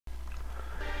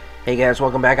Hey guys,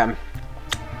 welcome back. I'm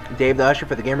Dave the Usher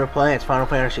for the Game Replay. It's Final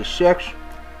Fantasy VI.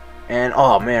 And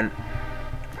oh man,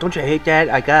 don't you hate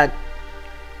that? I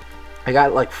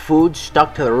got like food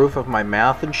stuck to the roof of my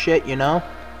mouth and shit, you know?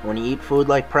 When you eat food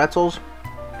like pretzels.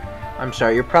 I'm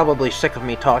sorry, you're probably sick of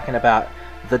me talking about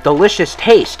the delicious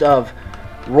taste of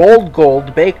rolled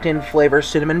gold baked in flavor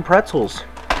cinnamon pretzels.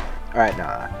 Alright,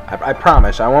 nah, I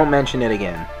promise I won't mention it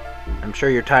again. I'm sure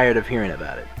you're tired of hearing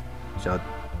about it. So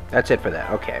that's it for that.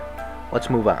 Okay, let's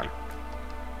move on.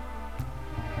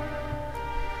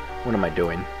 What am I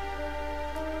doing?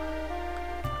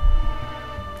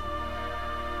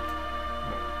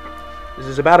 This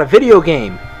is about a video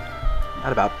game,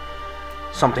 not about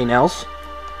something else.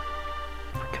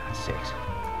 For God's sakes.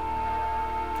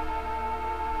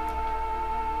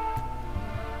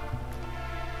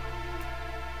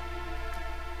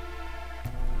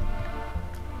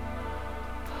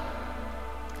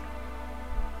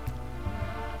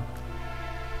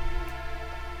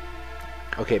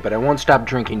 Okay, but I won't stop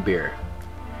drinking beer.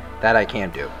 That I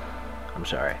can't do. I'm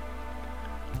sorry.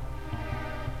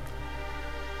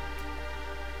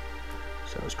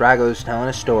 So Strago's telling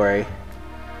a story.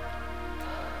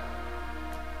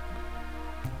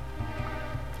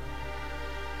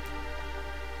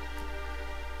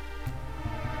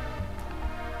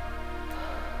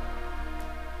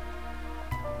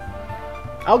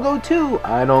 I'll go too.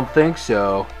 I don't think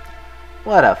so.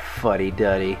 What a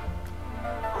fuddy-duddy.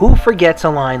 Who forgets a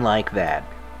line like that?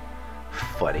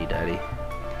 Fuddy-duddy.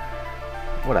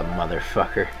 What a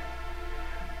motherfucker.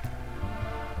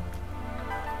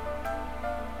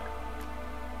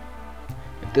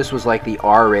 If this was like the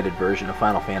R-rated version of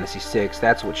Final Fantasy VI,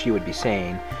 that's what she would be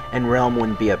saying. And Realm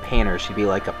wouldn't be a painter, she'd be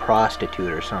like a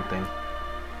prostitute or something.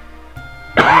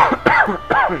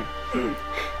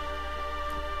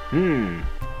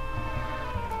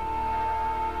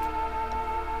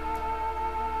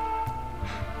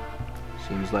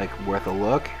 Seems like worth a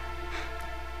look.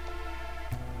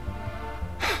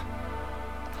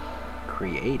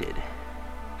 Created.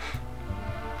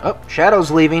 Oh, Shadow's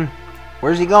leaving.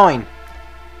 Where's he going?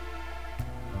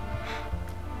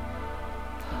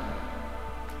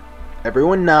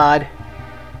 Everyone nod.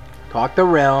 Talk to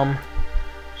Realm.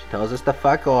 She tells us to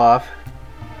fuck off.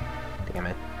 Damn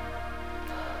it.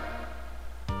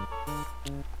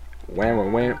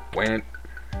 Wham.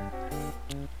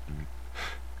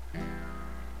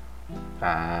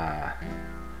 Ah,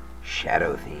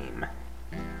 Shadow theme.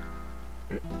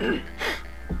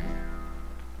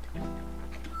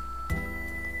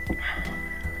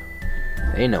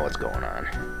 They know what's going on.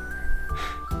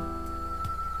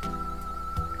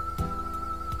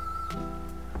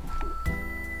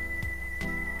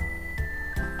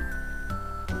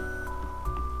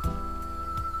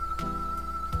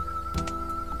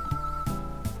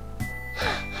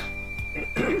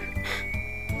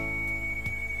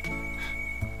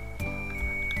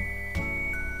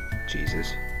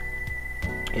 Jesus.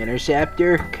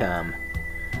 Interceptor, come.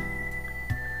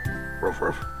 Ruff,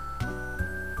 ruff.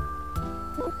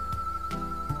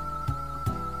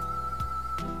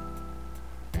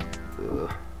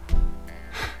 Ugh.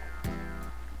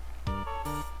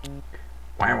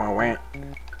 Wah.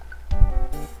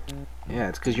 Yeah,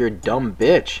 it's because you're a dumb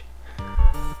bitch.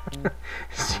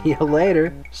 See you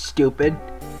later, stupid.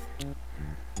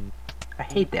 I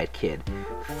hate that kid.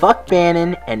 Fuck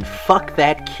Bannon and fuck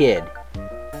that kid.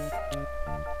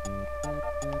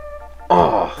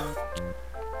 Oh,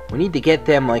 we need to get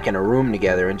them like in a room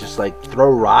together and just like throw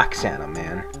rocks at them,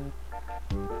 man.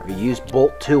 Or use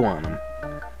Bolt 2 on them.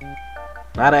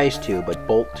 Not Ice 2, but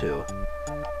Bolt 2.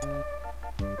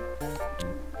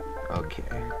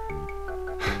 Okay.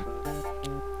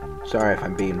 Sorry if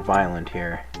I'm being violent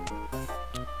here.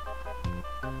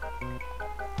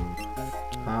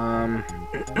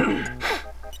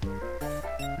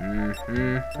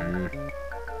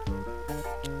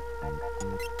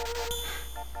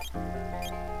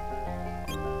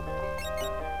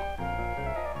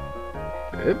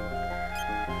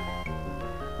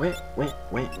 Wait.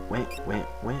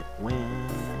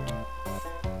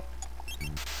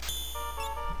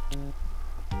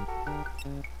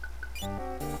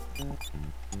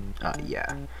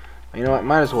 Yeah. You know what?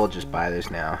 Might as well just buy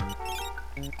this now.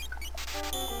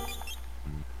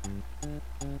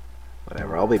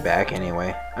 Whatever, I'll be back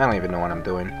anyway. I don't even know what I'm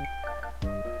doing.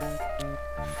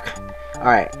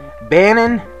 Alright,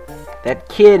 Bannon, that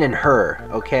kid and her,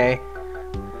 okay?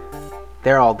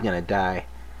 They're all gonna die.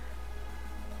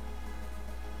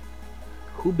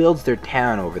 Who builds their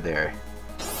town over there?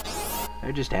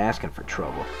 They're just asking for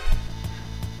trouble.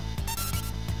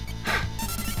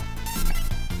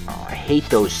 Oh, I hate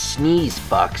those sneeze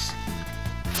fucks.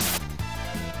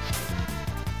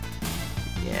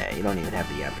 Yeah, you don't even have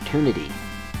the opportunity,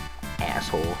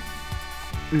 asshole.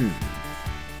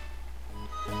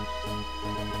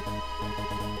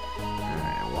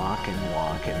 Alright, walking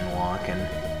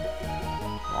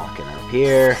up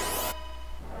here.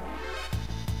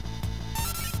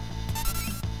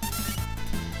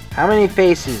 How many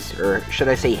faces, or should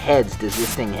I say heads, does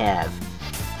this thing have?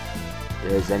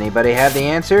 Does anybody have the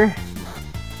answer?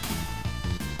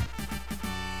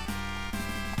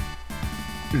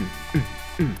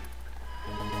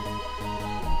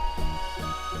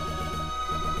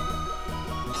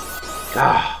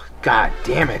 Oh, God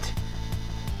damn it.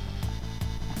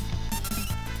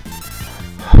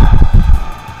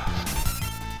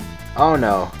 Oh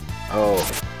no. Oh.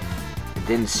 It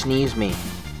didn't sneeze me.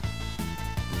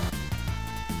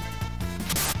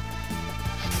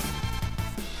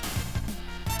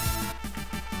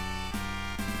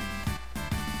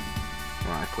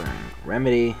 Rock wearing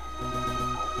remedy.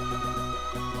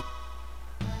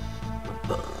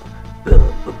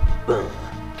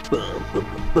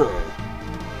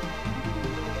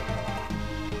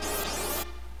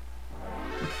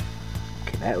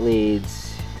 Okay, that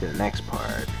leads to the next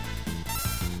part.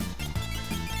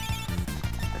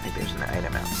 I think there's an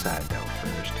item outside though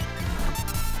first.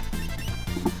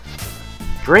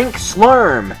 Drink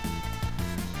Slurm!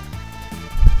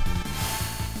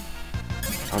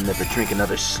 I'll never drink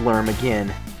another Slurm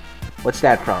again. What's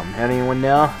that from? Anyone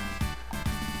know?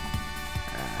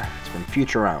 It's from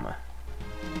Futurama.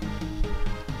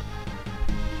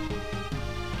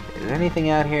 Is there anything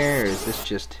out here, or is this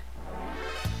just...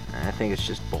 I think it's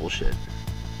just bullshit.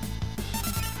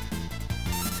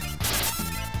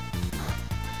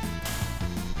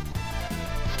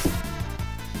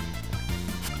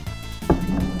 I'm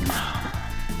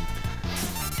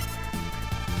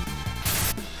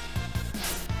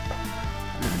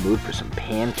in the mood for some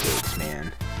pancakes,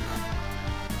 man.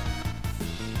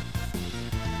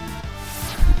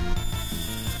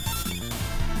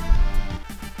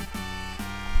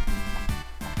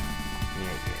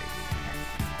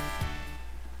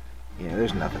 Yeah,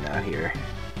 there's nothing out here.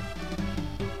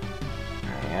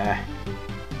 Yeah.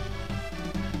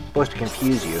 Supposed to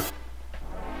confuse you.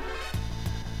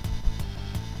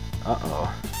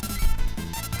 Uh-oh.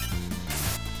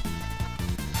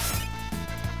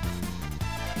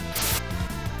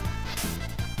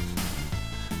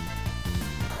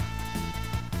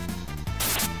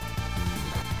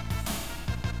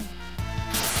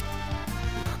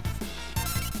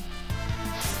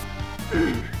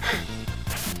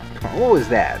 What was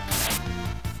that?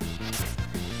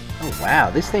 Oh wow,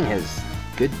 this thing has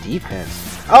good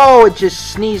defense. Oh, it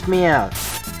just sneezed me out.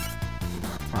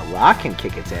 A rock can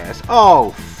kick its ass.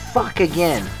 Oh, fuck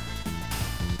again.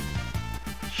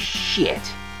 Shit.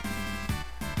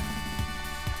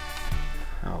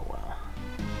 Oh well.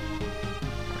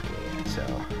 Okay, so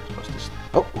I'm supposed to...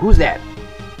 Oh, who's that?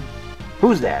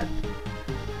 Who's that?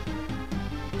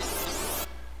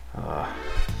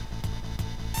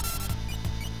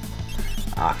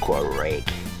 Aqua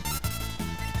Rake.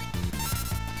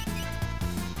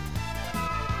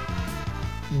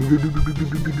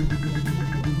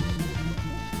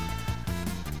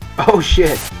 Oh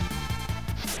shit.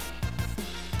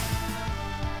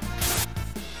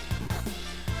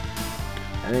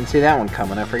 I didn't see that one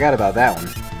coming. I forgot about that one.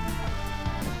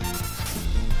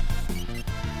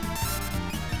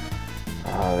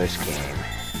 Oh, this game.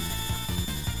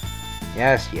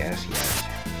 Yes, yes, yes.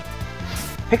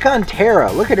 Pick on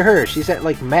Terra. Look at her. She's at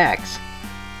like max.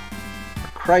 For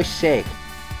Christ's sake.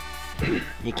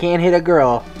 You can't hit a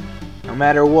girl no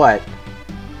matter what.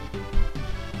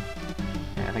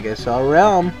 I think I saw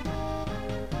Realm.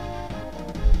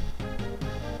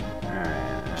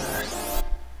 Alright. There's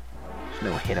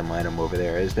no hit 'em item over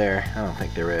there, is there? I don't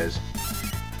think there is.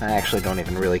 I actually don't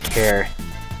even really care.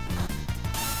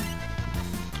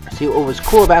 See, what was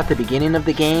cool about the beginning of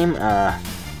the game,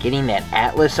 getting that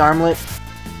Atlas armlet,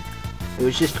 it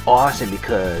was just awesome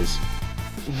because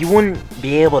you wouldn't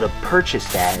be able to purchase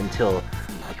that until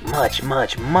like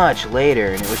much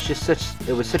later, and it was just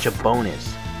such a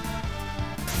bonus.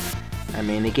 I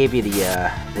mean, they gave you the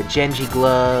Genji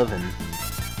glove and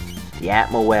the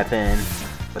Atma weapon,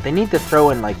 but they need to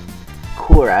throw in like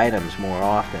cooler items more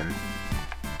often.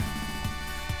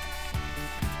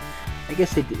 I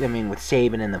guess they, I mean, with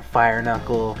Sabin and the Fire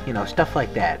Knuckle, you know, stuff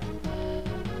like that.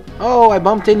 Oh, I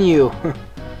bumped into you.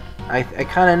 I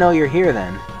kind of know you're here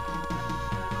then.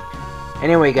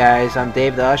 Anyway, guys, I'm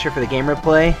Dave the Usher for the Game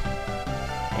Replay,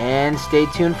 and stay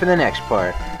tuned for the next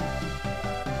part.